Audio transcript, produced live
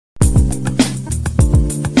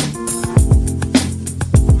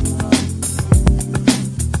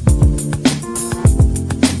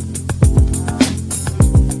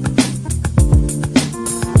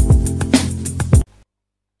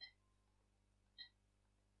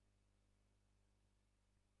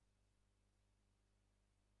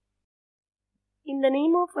In the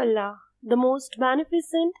name of Allah, the most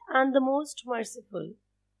beneficent and the most merciful.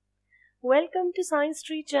 Welcome to Science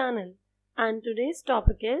Tree channel, and today's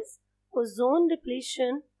topic is ozone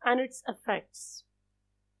depletion and its effects.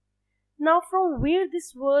 Now, from where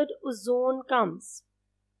this word ozone comes?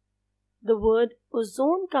 The word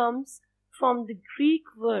ozone comes from the Greek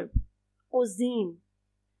verb ozine,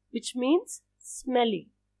 which means smelly.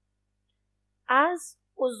 As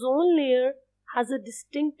ozone layer has a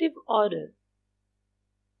distinctive odor.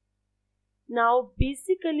 Now,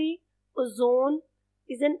 basically, ozone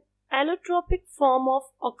is an allotropic form of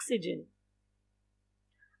oxygen.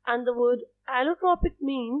 And the word allotropic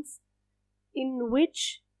means in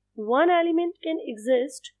which one element can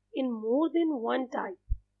exist in more than one type.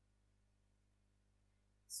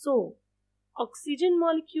 So, oxygen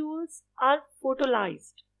molecules are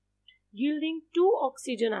photolyzed, yielding two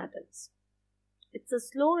oxygen atoms. It's a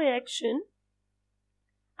slow reaction,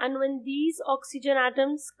 and when these oxygen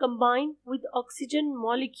atoms combine with oxygen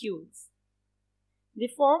molecules, they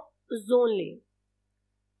form ozone layer.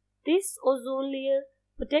 This ozone layer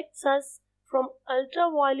protects us from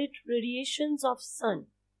ultraviolet radiations of sun,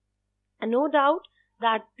 and no doubt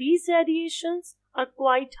that these radiations are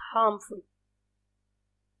quite harmful.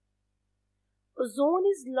 Ozone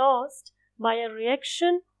is lost by a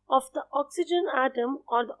reaction of the oxygen atom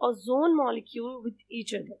or the ozone molecule with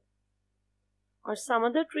each other, or some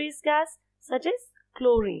other trace gas such as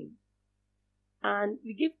chlorine. And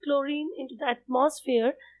we give chlorine into the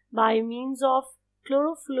atmosphere by means of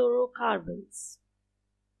chlorofluorocarbons.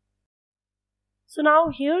 So now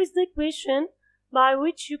here is the equation by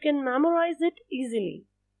which you can memorize it easily.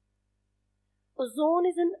 Ozone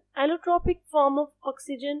is an allotropic form of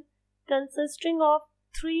oxygen consisting of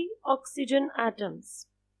 3 oxygen atoms.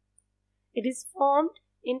 It is formed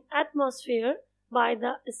in atmosphere by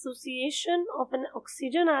the association of an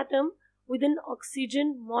oxygen atom with an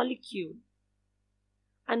oxygen molecule.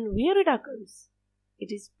 And where it occurs?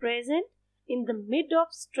 It is present in the mid of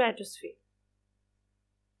stratosphere.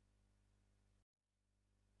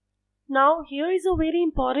 Now here is a very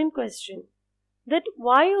important question, that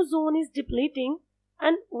why ozone is depleting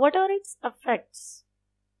and what are its effects?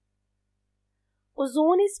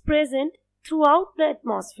 Ozone is present throughout the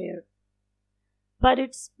atmosphere, but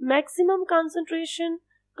its maximum concentration,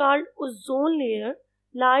 called ozone layer,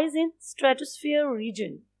 lies in stratosphere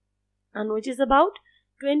region, and which is about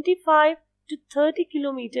 25 to 30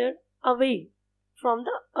 km away from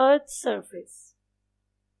the Earth's surface.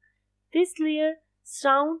 This layer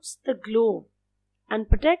surrounds the globe and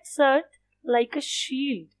protects Earth like a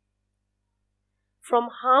shield from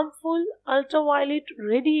harmful ultraviolet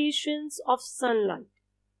radiations of sunlight.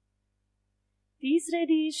 These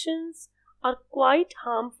radiations are quite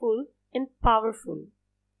harmful and powerful,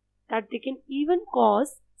 that they can even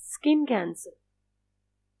cause skin cancer.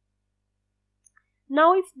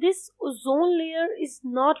 Now, if this ozone layer is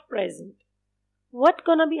not present, what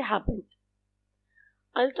gonna be happened?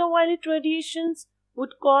 Ultraviolet radiations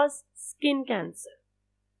would cause skin cancer.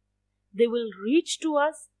 They will reach to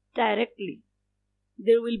us directly.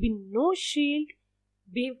 There will be no shield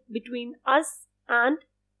between us and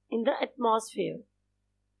in the atmosphere.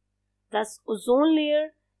 Thus, ozone layer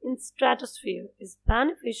in stratosphere is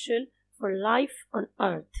beneficial for life on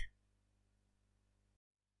Earth.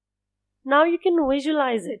 Now you can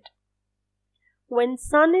visualize it. When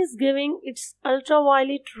sun is giving its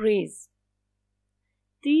ultraviolet rays,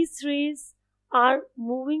 these rays are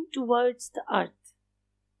moving towards the Earth,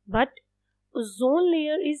 but ozone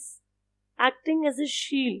layer is acting as a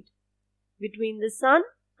shield between the sun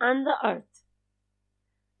and the Earth.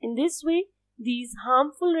 In this way, these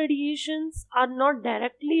harmful radiations are not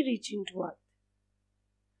directly reaching to Earth.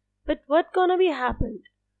 But what gonna be happened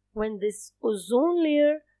when this ozone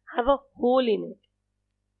layer have a hole in it?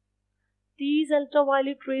 These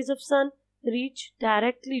ultraviolet rays of sun reach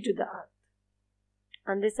directly to the Earth,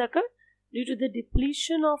 and this occur due to the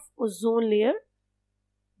depletion of ozone layer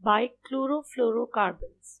by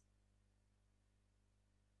chlorofluorocarbons.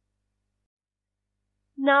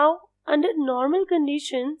 Now, under normal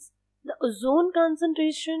conditions, the ozone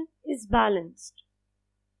concentration is balanced,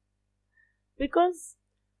 because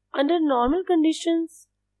under normal conditions,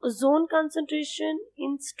 ozone concentration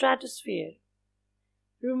in stratosphere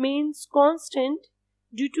remains constant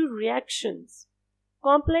due to reactions,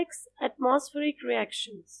 complex atmospheric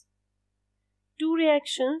reactions. Two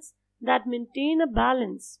reactions that maintain a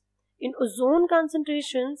balance in ozone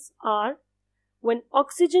concentrations are when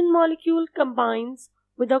oxygen molecule combines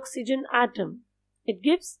with oxygen atom, it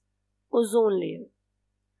gives ozone layer.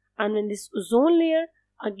 And when this ozone layer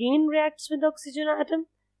again reacts with oxygen atom,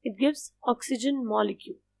 it gives oxygen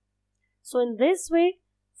molecule. So in this way,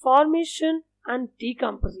 formation and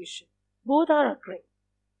decomposition both are occurring.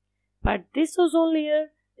 But this ozone layer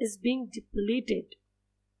is being depleted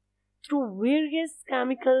through various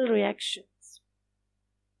chemical reactions.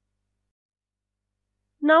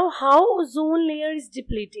 Now, how ozone layer is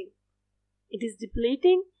depleting? It is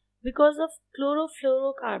depleting because of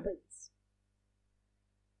chlorofluorocarbons.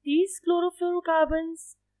 These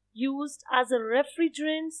chlorofluorocarbons used as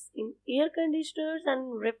refrigerants in air conditioners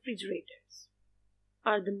and refrigerators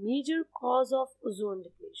are the major cause of ozone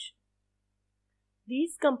depletion.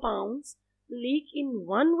 These compounds leak in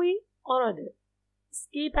one way or other,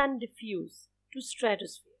 escape and diffuse to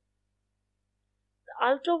stratosphere. The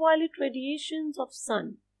ultraviolet radiations of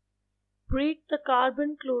sun break the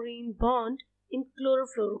carbon-chlorine bond in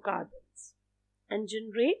chlorofluorocarbons and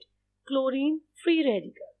generate chlorine-free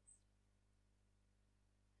radicals.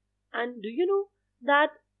 And do you know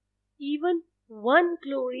that even one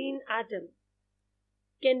chlorine atom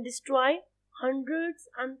can destroy hundreds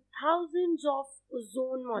and thousands of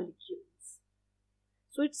ozone molecules?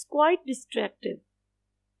 So it's quite destructive.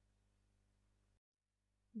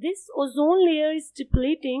 This ozone layer is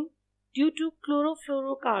depleting due to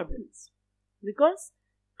chlorofluorocarbons because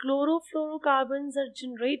chlorofluorocarbons are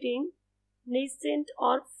generating nascent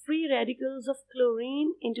or free radicals of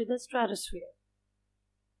chlorine into the stratosphere.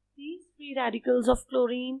 These free radicals of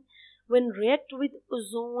chlorine, when react with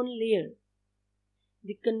ozone layer,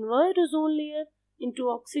 they convert ozone layer into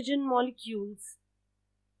oxygen molecules.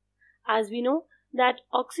 As we know that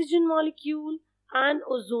oxygen molecule and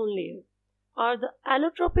ozone layer are the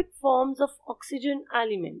allotropic forms of oxygen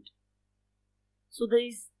element. So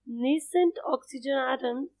these nascent oxygen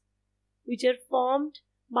atoms which are formed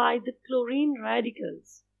by the chlorine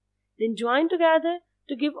radicals then join together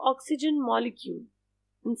to give oxygen molecule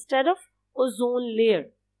instead of ozone layer.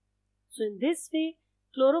 So in this way,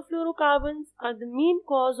 chlorofluorocarbons are the main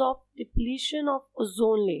cause of depletion of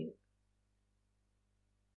ozone layer.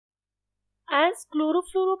 As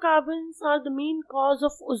chlorofluorocarbons are the main cause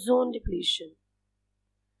of ozone depletion,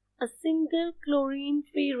 a single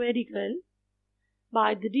chlorine-free radical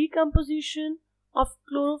by the decomposition of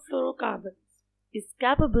chlorofluorocarbons is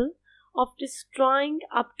capable of destroying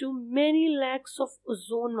up to many lakhs of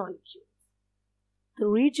ozone molecules. The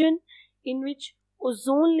region in which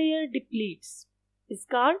ozone layer depletes is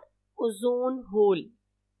called ozone hole.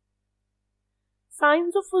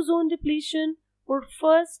 Signs of ozone depletion were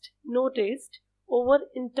first noticed over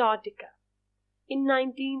Antarctica in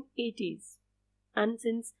 1980s, and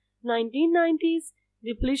since 1990s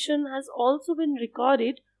depletion has also been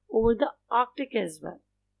recorded over the Arctic as well.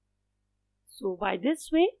 So by this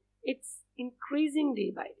way it's increasing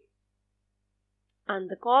day by day, and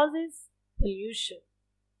the cause is pollution,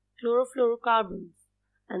 chlorofluorocarbons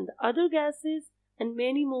and the other gases and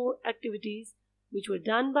many more activities which were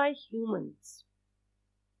done by humans.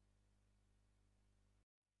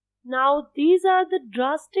 Now these are the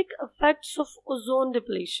drastic effects of ozone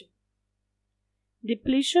depletion.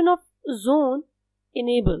 Depletion of ozone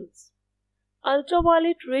enables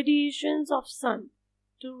ultraviolet radiations of sun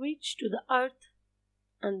to reach to the earth,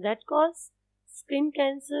 and that cause skin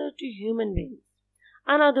cancer to human beings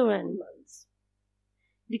and other animals.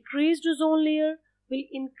 Decreased ozone layer will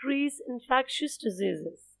increase infectious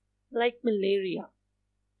diseases like malaria.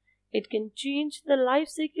 It can change the life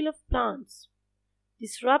cycle of plants,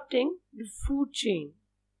 disrupting the food chain.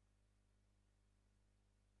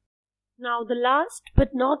 Now the last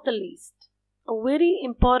but not the least, a very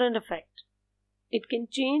important effect. It can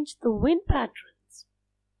change the wind patterns,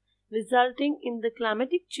 resulting in the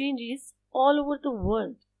climatic changes all over the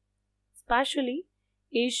world, especially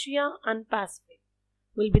Asia and Pacific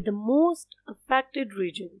will be the most affected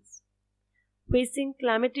regions, facing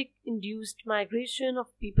climatic induced migration of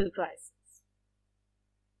people crisis.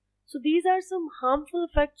 So these are some harmful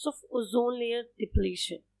effects of ozone layer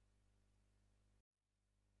depletion.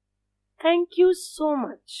 Thank you so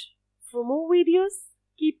much. For more videos,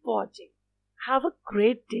 keep watching. Have a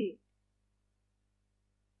great day.